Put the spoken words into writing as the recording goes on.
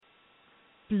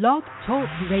Blog Talk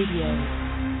Radio.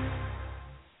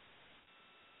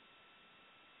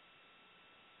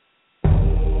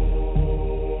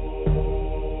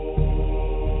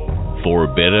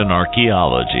 Forbidden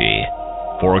archaeology,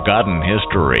 forgotten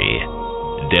history,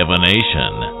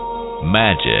 divination,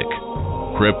 magic,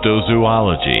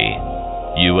 cryptozoology,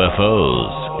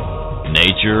 UFOs,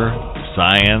 nature,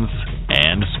 science,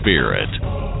 and spirit.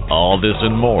 All this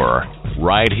and more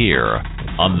right here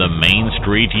on the Main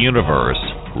Street Universe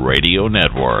Radio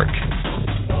Network.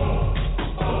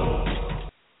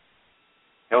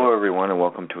 Hello, everyone, and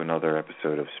welcome to another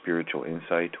episode of Spiritual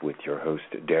Insight with your host,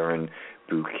 Darren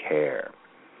BuCare.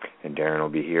 And Darren will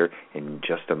be here in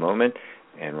just a moment.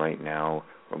 And right now,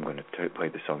 I'm going to play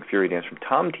the song Fury Dance from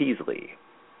Tom Teasley.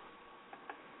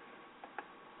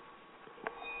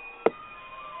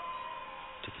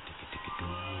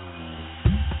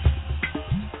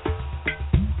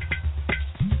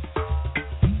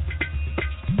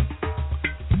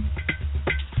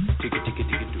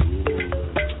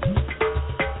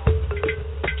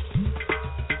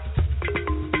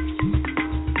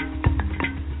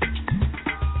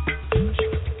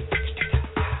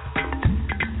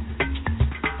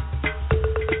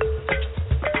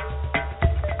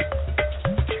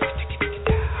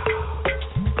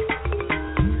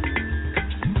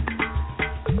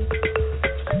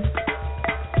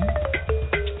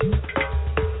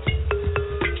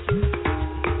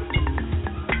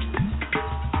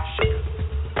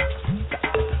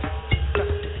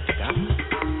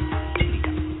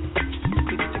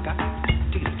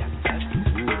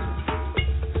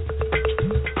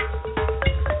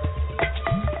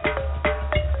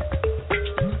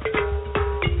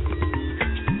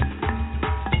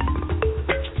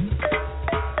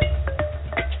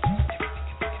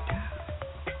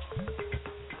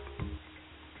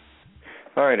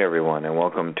 All right, everyone, and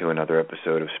welcome to another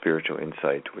episode of Spiritual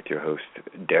Insight with your host,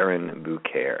 Darren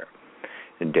BuCare.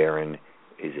 And Darren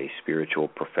is a spiritual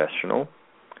professional,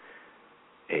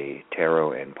 a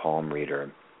tarot and palm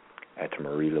reader at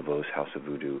Marie Laveau's House of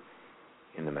Voodoo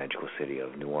in the magical city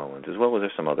of New Orleans, as well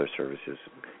as some other services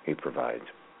he provides.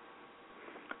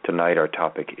 Tonight, our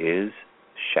topic is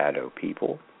shadow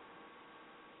people.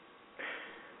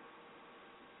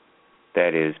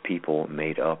 That is, people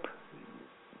made up,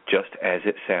 just as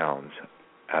it sounds,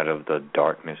 out of the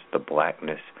darkness, the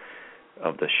blackness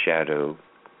of the shadow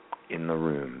in the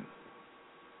room.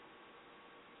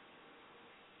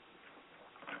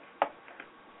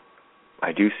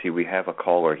 I do see we have a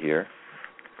caller here.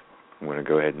 I'm going to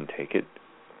go ahead and take it.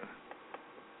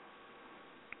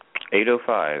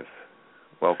 805,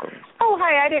 welcome. Oh,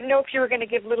 hi. I didn't know if you were going to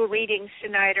give little readings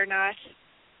tonight or not.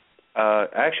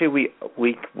 Actually,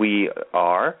 we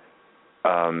are.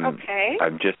 Okay.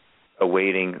 I'm just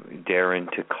awaiting Darren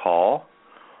to call.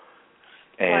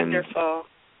 And, wonderful.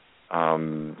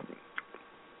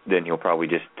 Then he'll probably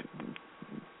just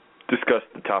discuss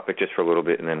the topic just for a little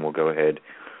bit, and then we'll go ahead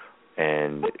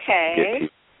and get to.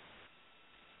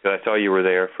 So I saw you were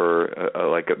there for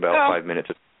about 5 minutes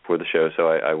before the show, so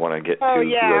I want to get to. Oh,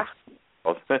 yeah.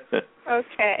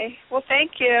 Okay. Well,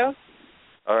 thank you.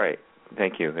 All right.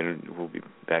 Thank you, and we'll be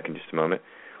back in just a moment.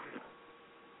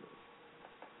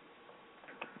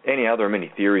 Anyhow, there are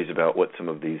many theories about what some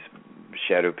of these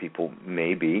shadow people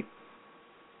may be.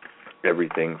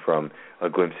 Everything from a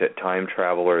glimpse at time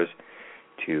travelers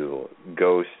to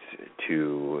ghosts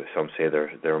to some say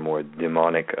they're more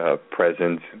demonic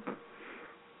presence.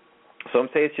 Some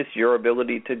say it's just your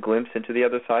ability to glimpse into the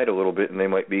other side a little bit, and they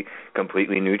might be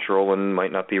completely neutral and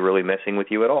might not be really messing with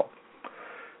you at all.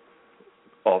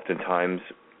 Oftentimes,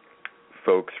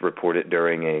 folks report it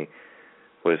during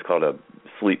what is called a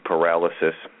sleep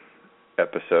paralysis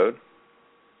episode.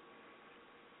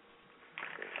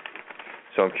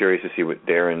 So I'm curious to see what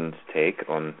Darren's take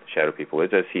on shadow people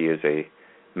is, as he is a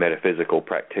metaphysical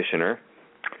practitioner,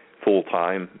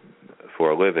 full-time for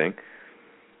a living.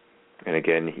 And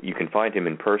again, you can find him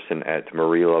in person at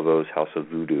Marie Laveau's House of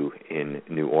Voodoo in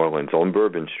New Orleans on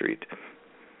Bourbon Street.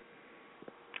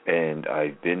 And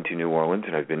I've been to New Orleans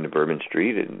and I've been to Bourbon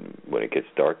Street, and when it gets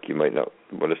dark, you might not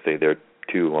want to stay there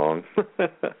too long.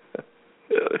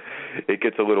 It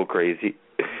gets a little crazy.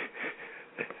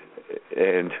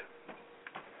 And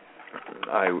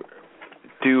I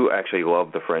do actually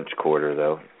love the French Quarter,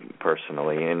 though,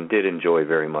 personally, and did enjoy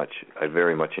very much. I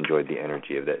very much enjoyed the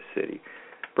energy of that city.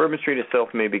 Bourbon Street itself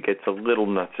maybe gets a little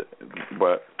nuts,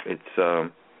 but it's,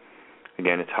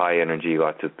 again, it's high energy,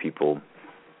 lots of people.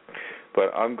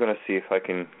 But I'm going to see if I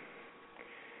can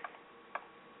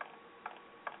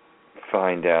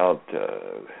find out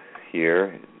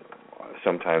here.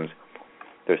 Sometimes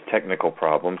there's technical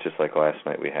problems, just like last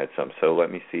night we had some. So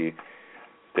let me see.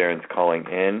 Darren's calling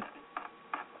in,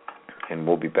 and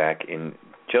we'll be back in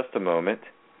just a moment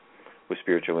with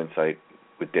Spiritual Insight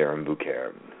with Darren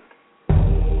BuCare.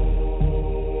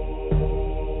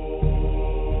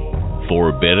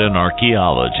 Forbidden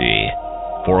archaeology,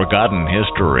 forgotten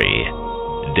history,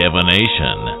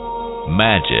 divination,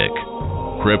 magic,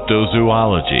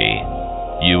 cryptozoology,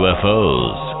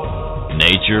 UFOs,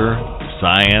 nature,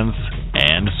 science,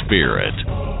 and spirit.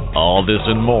 All this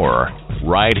and more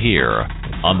right here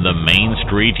on the Main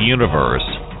Street Universe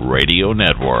Radio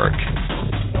Network.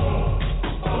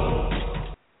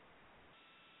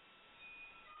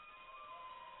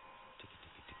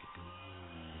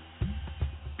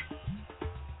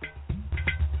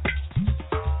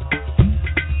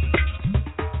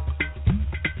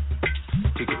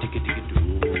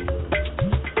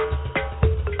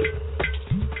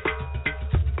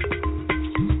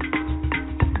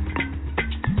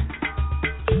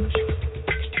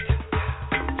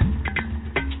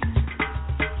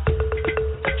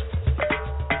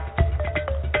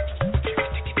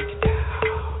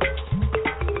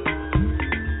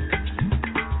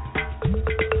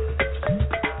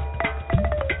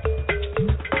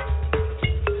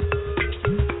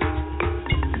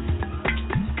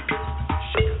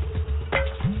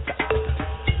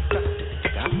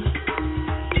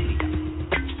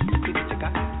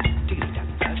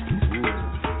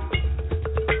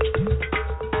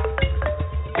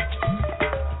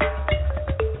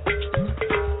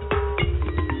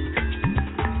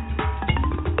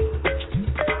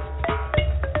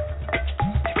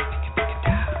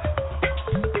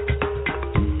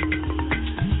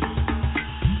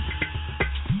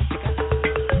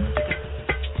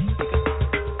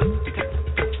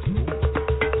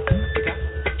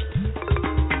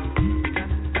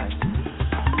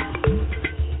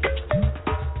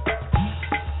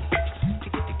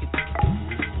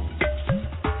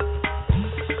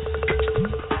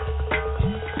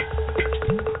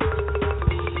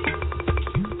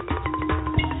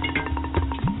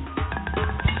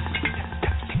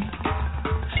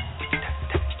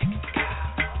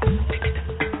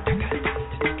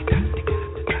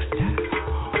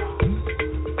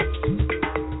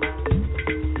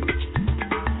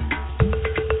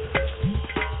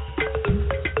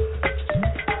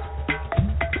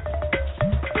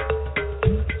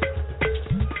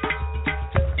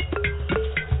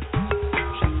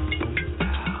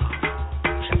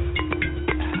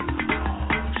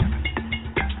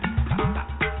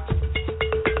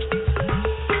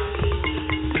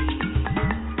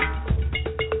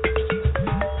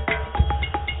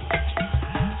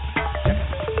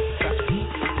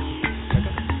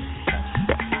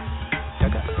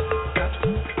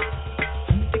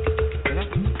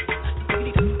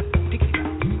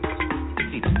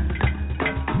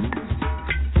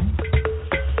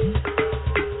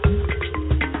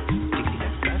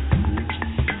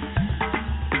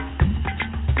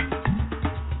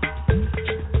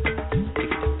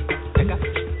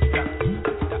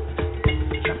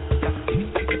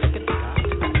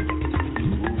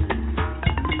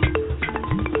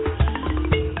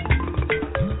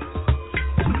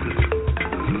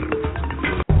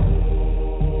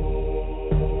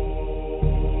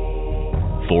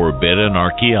 Forbidden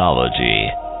archaeology,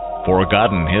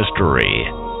 forgotten history,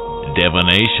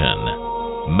 divination,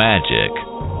 magic,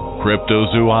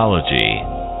 cryptozoology,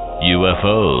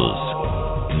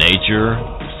 UFOs, nature,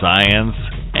 science,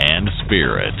 and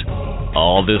spirit.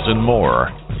 All this and more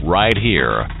right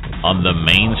here on the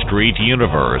Main Street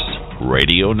Universe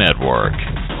Radio Network.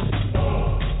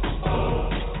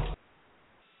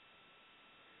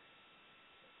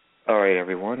 All right,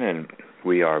 everyone, and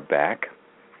we are back.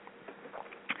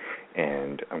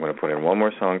 And I'm going to put in one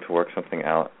more song to work something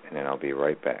out, and then I'll be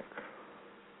right back.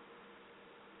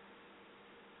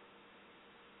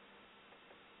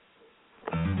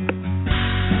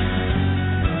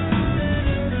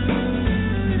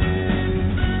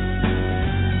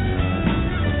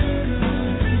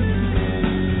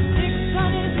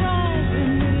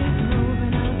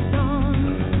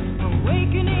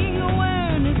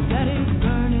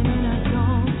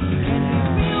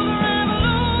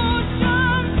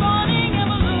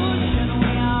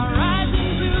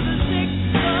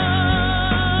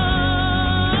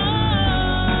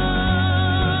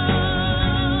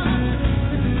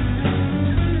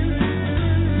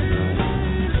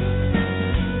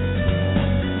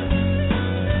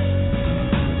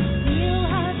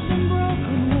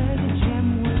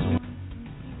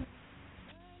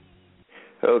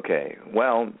 Okay,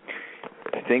 well,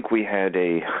 I think we had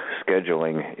a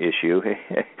scheduling issue,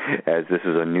 as this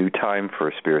is a new time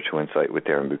for Spiritual Insight with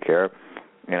Darren BuCare,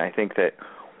 and I think that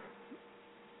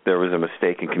there was a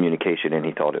mistake in communication, and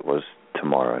he thought it was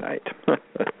tomorrow night,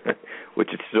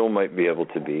 which it still might be able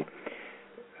to be.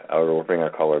 We'll bring our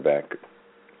caller back.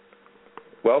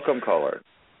 Welcome, caller.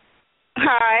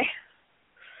 Hi.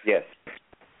 Yes.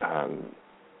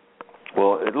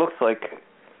 Well, it looks like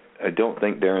I don't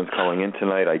think Darren's calling in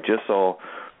tonight. I just saw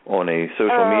on a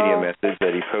social media message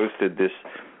that he posted this.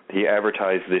 He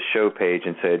advertised this show page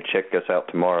and said, "Check us out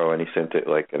tomorrow," and he sent it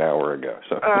like an hour ago.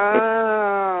 So.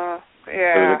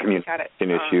 Yeah. There's a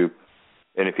communication issue.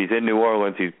 And if he's in New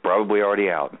Orleans, he's probably already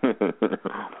out.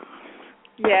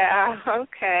 Yeah,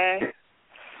 okay.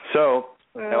 So,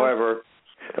 however,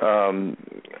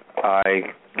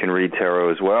 I can read tarot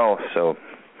as well, so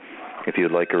if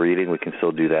you'd like a reading, we can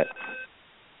still do that.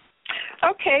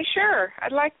 Okay, sure.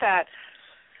 I'd like that.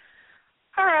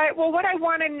 All right. Well, what I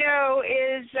want to know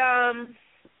is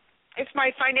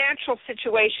my financial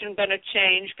situation going to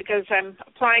change, because I'm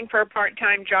applying for a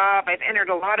part-time job. I've entered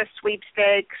a lot of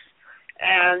sweepstakes,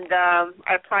 and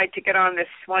I applied to get on this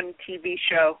one TV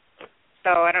show. So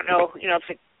I don't know,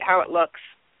 how it looks.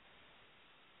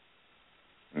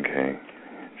 Okay.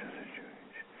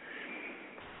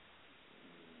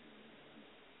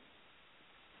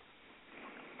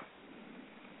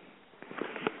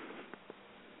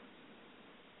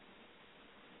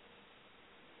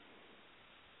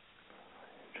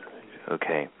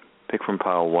 Okay. Pick from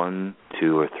pile 1,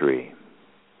 2, or 3.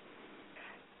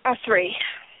 3.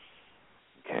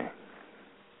 Okay.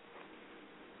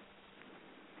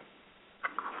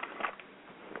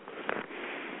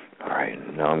 All right.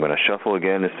 Now I'm going to shuffle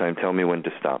again. This time tell me when to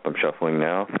stop. I'm shuffling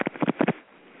now.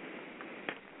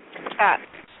 Stop.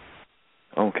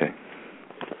 Okay.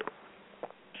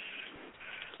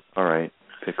 All right.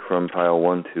 Pick from pile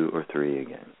 1, 2, or 3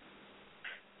 again.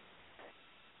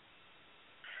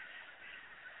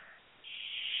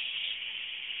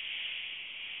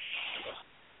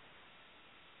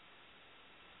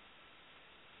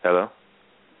 Hello?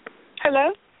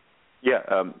 Hello?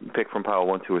 Yeah, pick from pile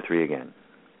 1, 2, or 3 again.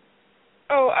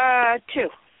 2.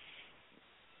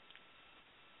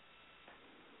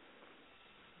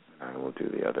 All right, we'll do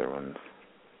the other ones.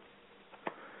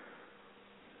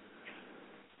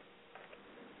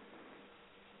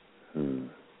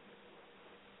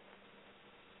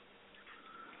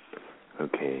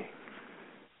 Okay.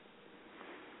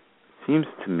 Seems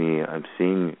to me I'm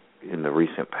seeing in the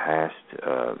recent past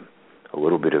a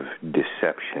little bit of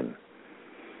deception.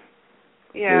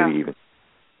 Yeah. Maybe even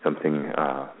something,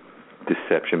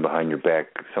 deception behind your back,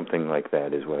 something like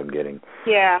that is what I'm getting.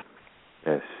 Yeah.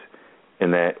 Yes.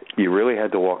 And that you really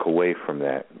had to walk away from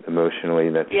that emotionally.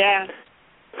 That's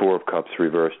 4 of Cups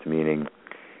reversed, meaning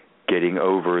getting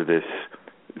over this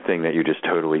thing that you're just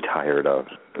totally tired of,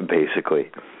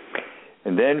 basically.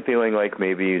 And then feeling like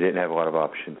maybe you didn't have a lot of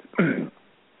options.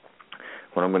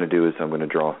 What I'm going to do is I'm going to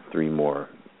draw 3 more.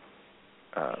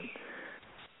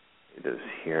 It is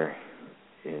here.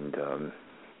 And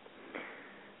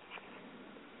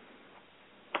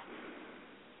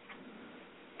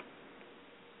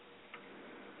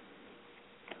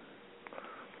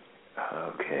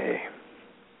okay.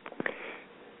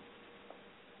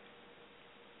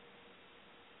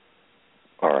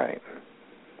 All right.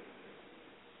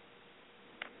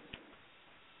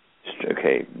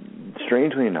 Okay.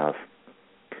 Strangely enough,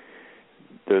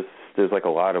 there's like a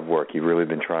lot of work. You've really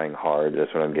been trying hard.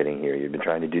 That's what I'm getting here. You've been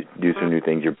trying to do some new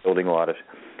things. You're building a lot of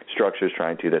structures,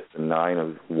 trying to. That's the 9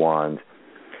 of Wands.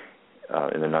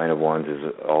 And the 9 of Wands is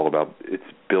all about, it's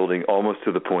building almost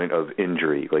to the point of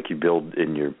injury. Like you build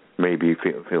and you're maybe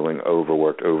feeling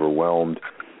overworked, overwhelmed,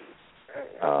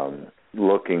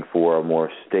 looking for a more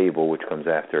stable, which comes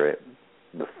after it,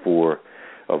 the 4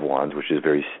 of Wands, which is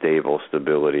very stable,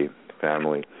 stability,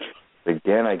 family.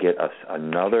 Again, I get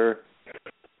another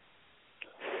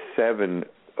 7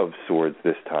 of Swords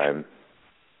this time,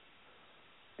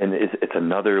 and it's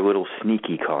another little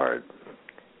sneaky card.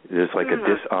 There's like a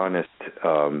dishonest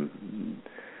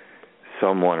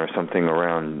someone or something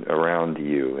around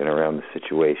you and around the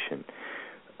situation.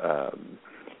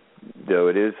 Though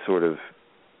it is sort of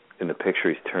in the picture,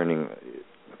 he's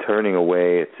turning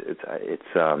away.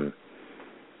 It's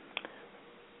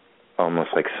almost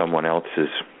like someone else is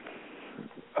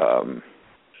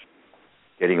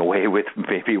getting away with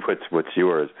maybe what's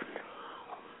yours.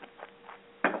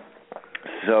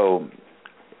 So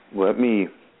let me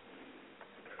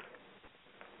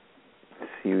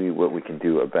see what we can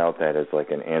do about that as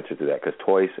like an answer to that, because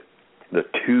twice the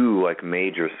 2 like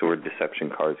major sword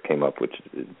deception cards came up, which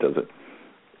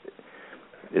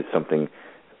is something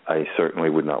I certainly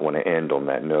would not want to end on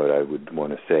that note. I would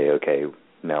want to say, okay,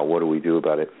 now what do we do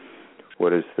about it?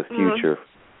 What is the future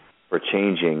for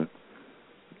changing?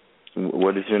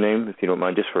 What is your name, if you don't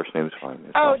mind? Just first name is fine.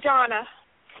 It's fine. Donna.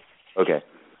 Okay.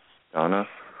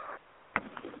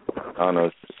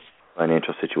 Donna's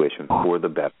financial situation for the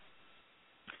better.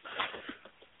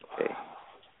 Okay.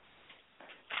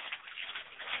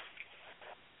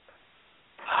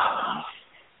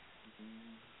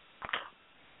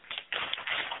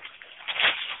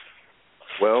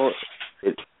 Well,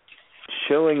 it's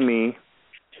showing me,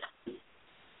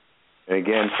 and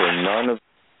again, for none of,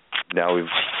 now we've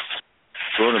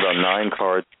drawn about 9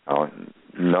 cards now.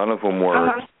 None of them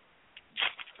were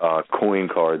coin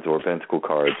cards or pentacle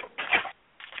cards.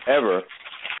 However,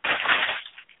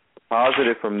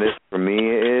 positive from this for me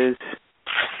is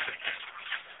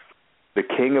the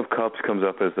King of Cups comes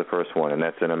up as the first one, and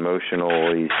that's an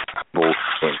emotionally stable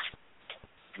thing.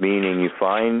 Meaning you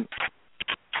find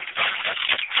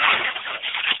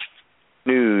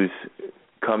news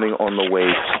coming on the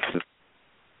way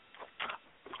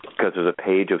because there's a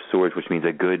Page of Swords, which means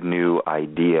a good new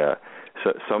idea.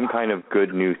 So some kind of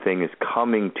good new thing is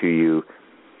coming to you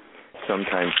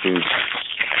sometime soon.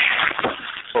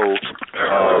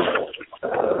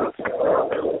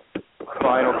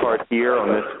 Final card here on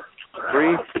this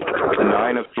 3, the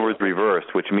 9 of Swords reversed,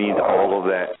 which means all of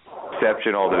that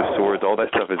deception, all those swords, all that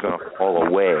stuff is going to fall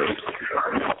away.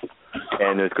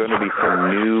 And there's going to be some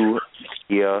new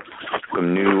idea,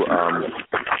 some new,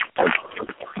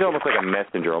 almost like a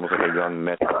messenger, almost like a young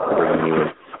messenger bringing you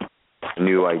a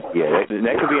new idea.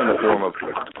 That could be in the form of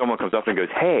someone comes up and goes,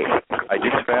 hey, I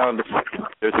just found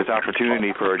there's this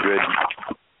opportunity for a good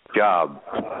job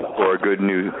or a good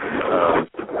new,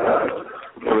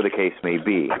 whatever the case may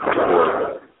be,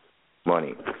 or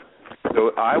money.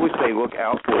 So I would say look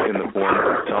out for it in the form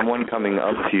of someone coming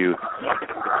up to you,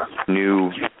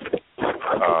 new,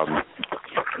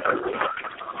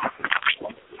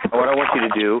 what I want you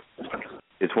to do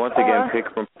is once again pick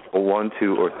from 1,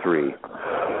 2, or 3.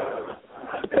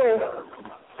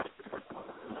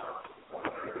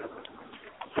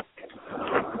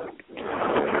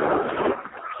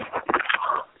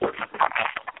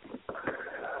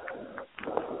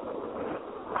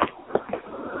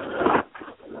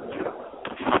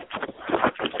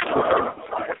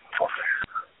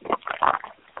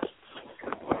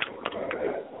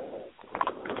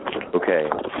 Okay.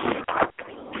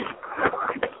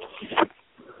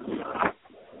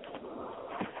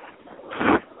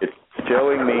 It's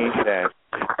showing me that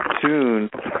soon,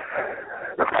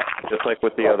 just like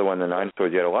with the other one, the 9 of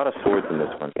Swords, you had a lot of swords in this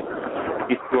one.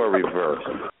 These 2 are reversed.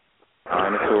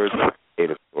 9 of Swords,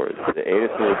 8 of Swords. The 8 of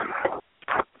Swords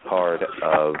card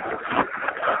of...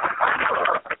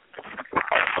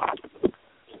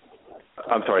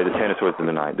 I'm sorry, the 10 of Swords and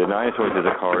the 9. The 9 of Swords is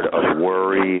a card of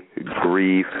worry,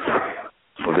 grief,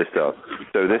 all this stuff.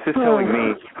 So this is telling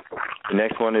me, the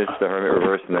next one is the Hermit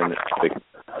reversed, and then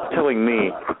telling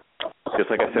me, just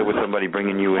like I said with somebody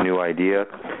bringing you a new idea,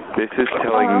 this is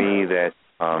telling me that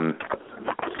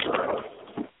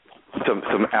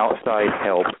some outside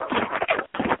help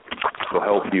will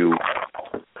help you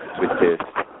with this.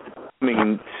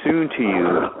 Coming soon to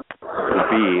you will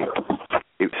be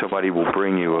if somebody will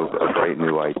bring you a bright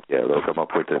new idea. They'll come up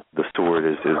with the sword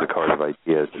as a card of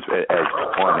ideas as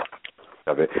one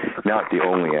of it, not the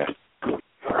only aspect.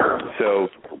 So,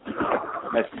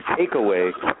 as a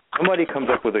takeaway, somebody comes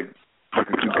up with a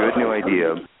good new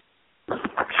idea,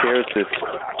 shares this,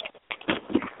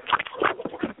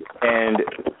 and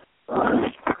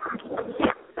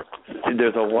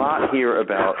there's a lot here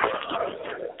about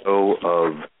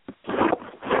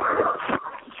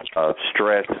of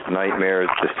stress, nightmares,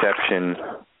 deception.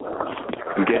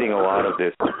 I'm getting a lot of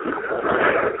this,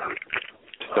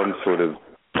 some sort of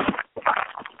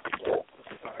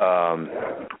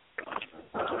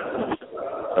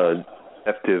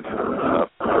deceptive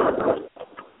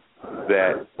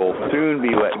that will soon be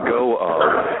let go of,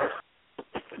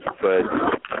 but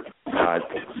not,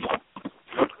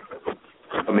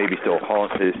 maybe still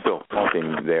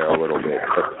haunting there a little bit.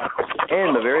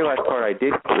 And the very last card I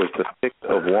did was the 6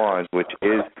 of Wands, which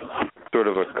is sort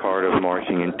of a card of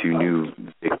marching into new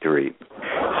victory.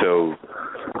 So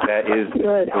that is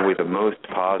probably the most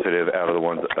positive out of the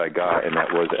ones that I got, and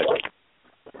that was it.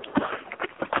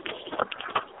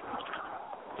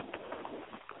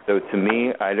 So to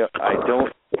me, I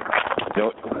don't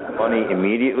money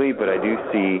immediately, but I do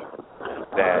see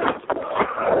that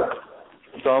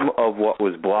some of what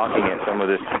was blocking it, some of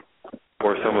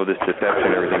this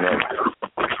deception, everything else,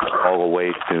 all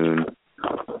away soon.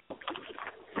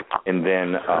 And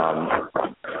then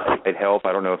might help.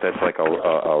 I don't know if that's like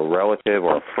a relative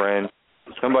or a friend.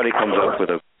 Somebody comes up with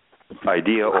an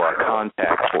idea or a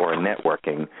contact or a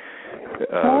networking.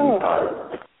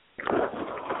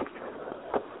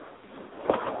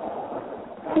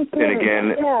 And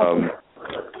again,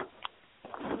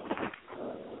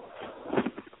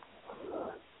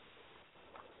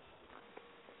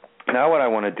 now what I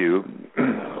want to do,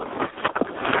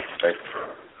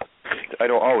 I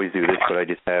don't always do this, but I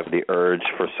just have the urge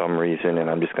for some reason, and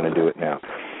I'm just going to do it now.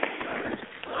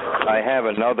 I have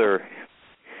another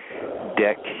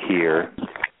deck here.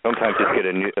 Sometimes just get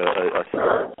a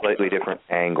slightly different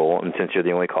angle, and since you're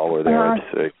the only caller there,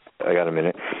 I got a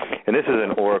minute. And this is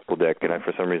an oracle deck, and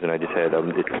for some reason I just had, it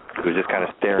was just kind of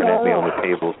staring at me on the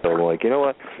table, so I'm like, you know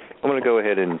what, I'm going to go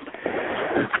ahead and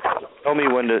tell me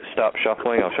when to stop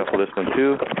shuffling. I'll shuffle this one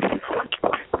too.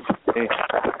 Okay.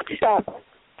 Stop.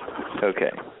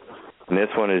 Okay. And this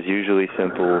one is usually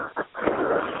simple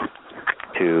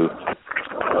to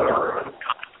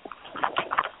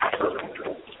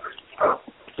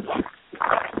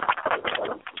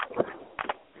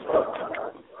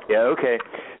okay.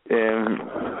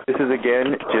 This is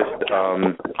again just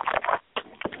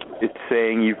it's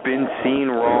saying you've been seen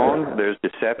wrong, there's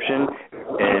deception,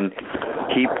 and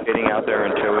keep getting out there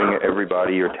and showing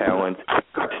everybody your talents.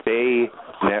 Stay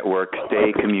network,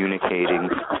 stay communicating,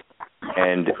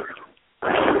 and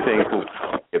things will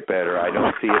get better. I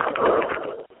don't see it.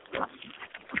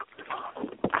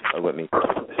 Let me.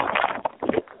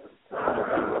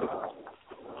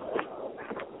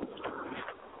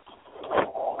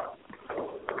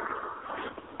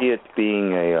 See it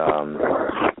being a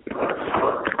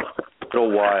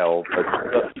little while, but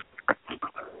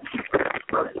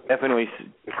definitely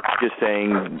just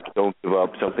saying don't give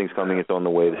up. Something's coming. It's on the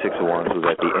way. The Six of Wands was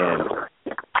at the end.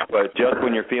 But just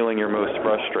when you're feeling your most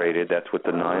frustrated, that's what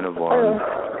the Nine of Wands.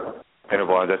 Nine of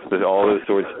Wands. That's all those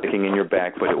swords sticking in your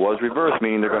back. But it was reversed,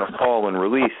 meaning they're going to fall and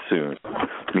release soon.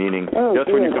 Meaning just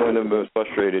when you're feeling the most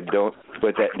frustrated, don't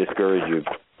let that discourage you.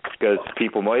 Because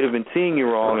people might have been seeing you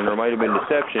wrong and there might have been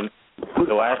deception.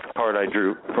 The last card I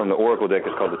drew from the Oracle deck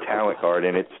is called the Talent card,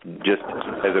 and it's just,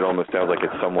 as it almost sounds like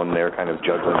it's someone there kind of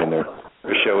juggling and they're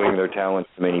showing their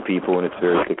talents to many people, and it's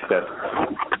very successful.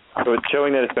 So it's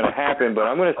showing that it's going to happen, but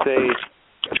I'm going to say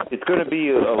it's going to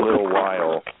be a little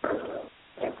while.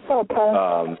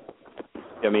 Okay.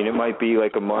 I mean, it might be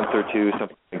like a month or two,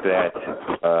 something like that,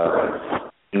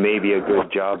 and maybe a good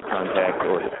job contact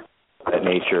or that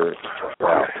nature.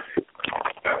 Wow.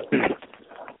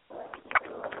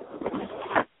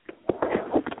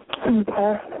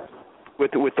 Okay.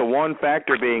 With the one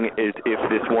factor being is if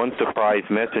this one surprise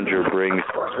messenger brings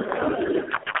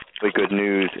really good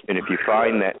news, and if you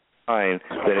find that sign,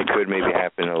 then it could maybe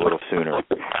happen a little sooner.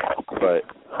 But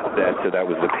that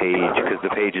was the page, because the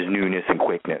page is newness and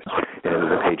quickness, and it was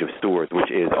the Page of Swords,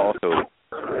 which is also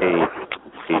a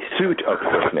suit of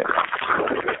quickness.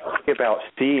 It's about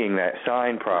seeing that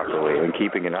sign properly and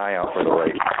keeping an eye out for the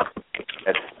right.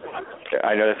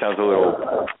 I know that sounds a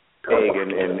little vague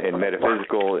and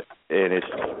metaphysical, and it's,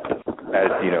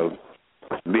 as you know,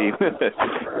 me,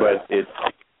 but it's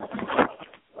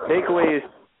takeaways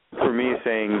for me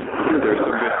saying there's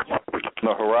some good on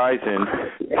the horizon.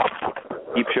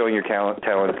 Keep showing your talents,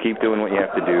 keep doing what you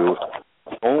have to do.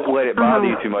 Don't let it bother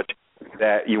you too much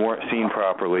that you weren't seen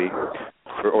properly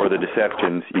or the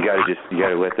deceptions. You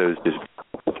gotta let those just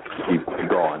be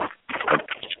gone.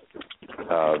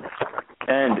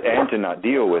 And to not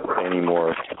deal with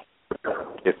anymore,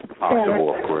 if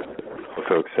possible, of course, the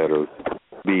folks that are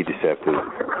be deceptive.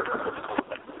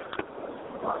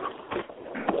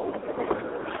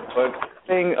 But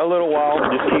saying a little while,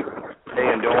 just keep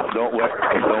saying don't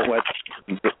let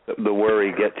the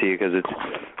worry get to you, because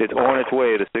it's on its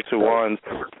way. The Six of Wands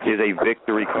is a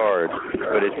victory card,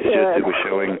 but it's just it was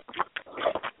showing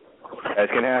that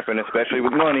can happen, especially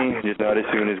with money, just not as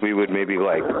soon as we would maybe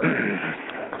like.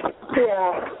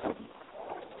 Yeah.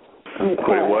 Okay.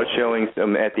 But it was showing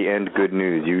some at the end good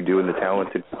news. You doing the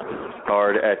talented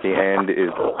card at the end is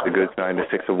a good sign. The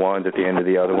Six of Wands at the end of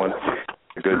the other one,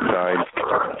 a good sign.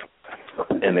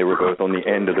 And they were both on the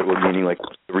end of it, meaning like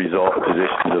the result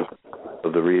positions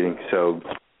of the reading. So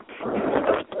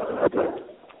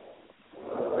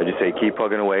I just say keep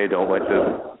plugging away. Don't let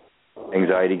the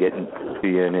anxiety get to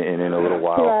you in a little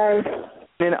while. Right.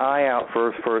 Keep an eye out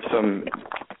for some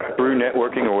through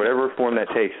networking or whatever form that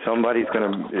takes. Somebody's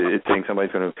going to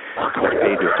somebody's going to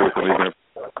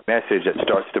message that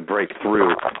starts to break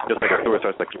through, just like a sword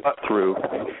starts to cut through.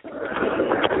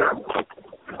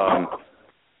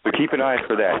 So keep an eye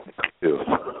for that too.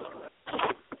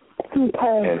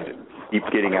 Okay. And keep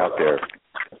getting out there.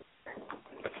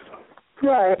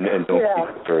 Right. And don't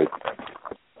be discouraged.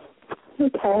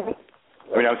 Okay.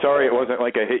 I mean, I'm sorry it wasn't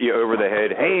like I hit you over the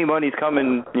head. Hey, money's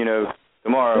coming,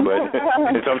 tomorrow. But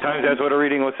sometimes that's what a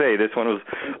reading will say. This one was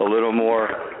a little more,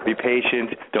 be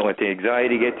patient. Don't let the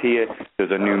anxiety get to you.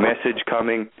 There's a new message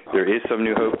coming. There is some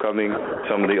new hope coming.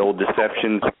 Some of the old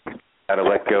deceptions, got to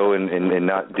let go and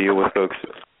not deal with folks.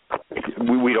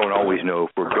 We don't always know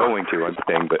if we're going to, I'm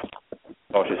saying, but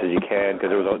cautious as you can, because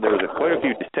there was quite a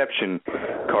few deception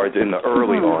cards in the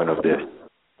early on of this.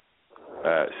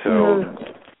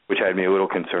 Which had me a little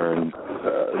concerned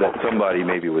that somebody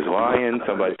maybe was lying,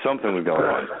 something was going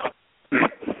on.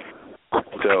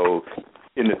 So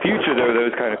in the future, though,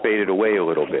 those kind of faded away a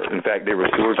little bit. In fact, there were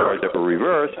sword cards that were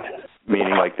reversed,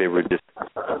 meaning like they were just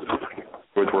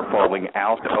swords were falling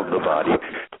out of the body.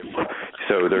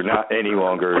 So they're not any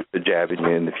longer jabbing you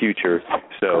in the future.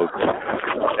 So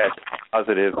that's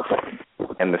positive.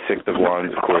 And the Six of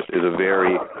Wands, of course, is a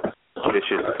very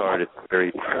vicious card. It's a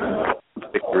very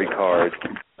victory card.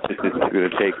 This is going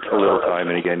to take a little time,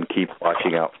 and again, keep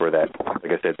watching out for that.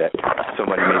 Like I said, that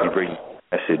somebody maybe brings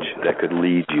a message that could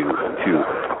lead you to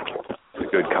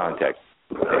good contact.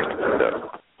 So that's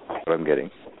what I'm getting.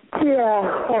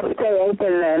 Yeah, I'll stay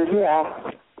open then, yeah.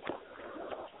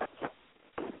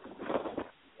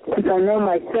 Because I know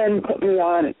my son put me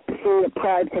on he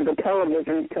applied for the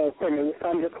television show for me, so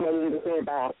I'm just waiting to hear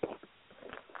back.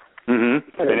 And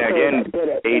again,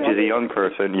 age is a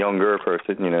younger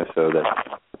person, so that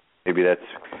maybe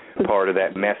that's part of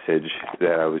that message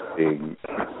that I was seeing.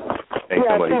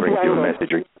 Somebody brings you a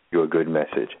message or gives you a good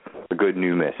message, a good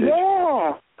new message.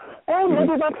 Yeah. Oh,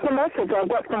 maybe that's the message I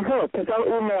got from her, because I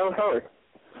emailed her.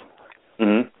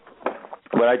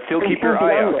 But I'd still keep your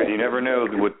eye out, because you never know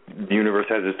what the universe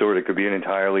has in store. It could be an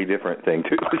entirely different thing,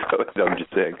 too. So I'm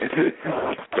just saying.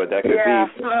 But that could be.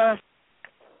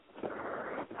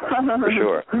 For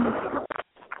sure.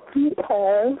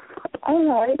 Okay. All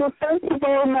right. Well, thank you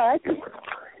very much.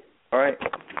 All right.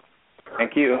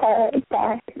 Thank you. Okay.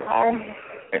 Bye. Bye.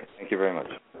 Okay. Thank you very much.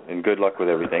 And good luck with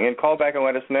everything. And call back and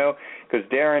let us know, because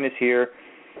Darren is here.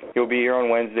 He'll be here on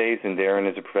Wednesdays, and Darren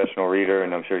is a professional reader,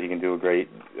 and I'm sure he can do a great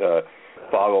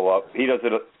follow-up. He does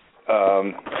it,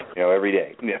 every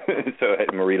day. So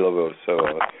at Marie Laveau.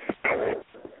 So,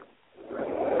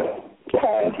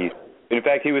 okay. In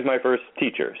fact, he was my first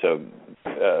teacher, so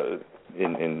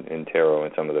in tarot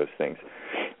and some of those things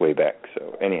way back.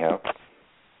 So anyhow,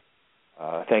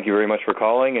 thank you very much for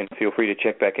calling, and feel free to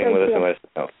check back in with us and let us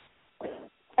know.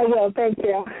 I will. Thank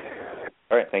you.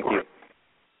 All right. Thank you.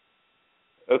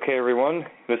 Okay, everyone.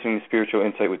 Listening to Spiritual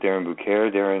Insight with Darren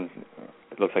BuCare. Darren,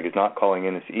 it looks like, is not calling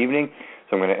in this evening,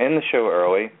 so I'm going to end the show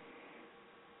early.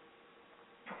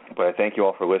 But I thank you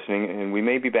all for listening, and we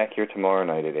may be back here tomorrow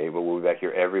night at 8, but we'll be back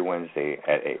here every Wednesday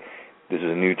at 8. This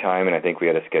is a new time, and I think we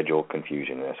had a schedule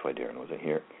confusion, and that's why Darren wasn't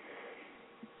here.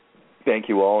 Thank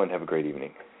you all, and have a great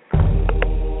evening.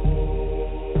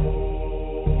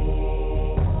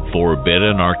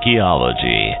 Forbidden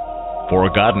archaeology,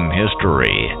 forgotten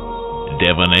history,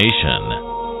 divination,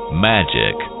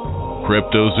 magic,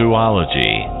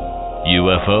 cryptozoology,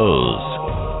 UFOs,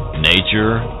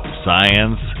 nature,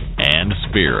 science, and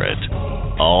spirit.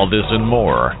 All this and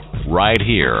more right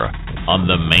here on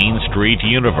the Main Street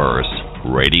Universe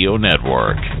Radio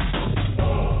Network.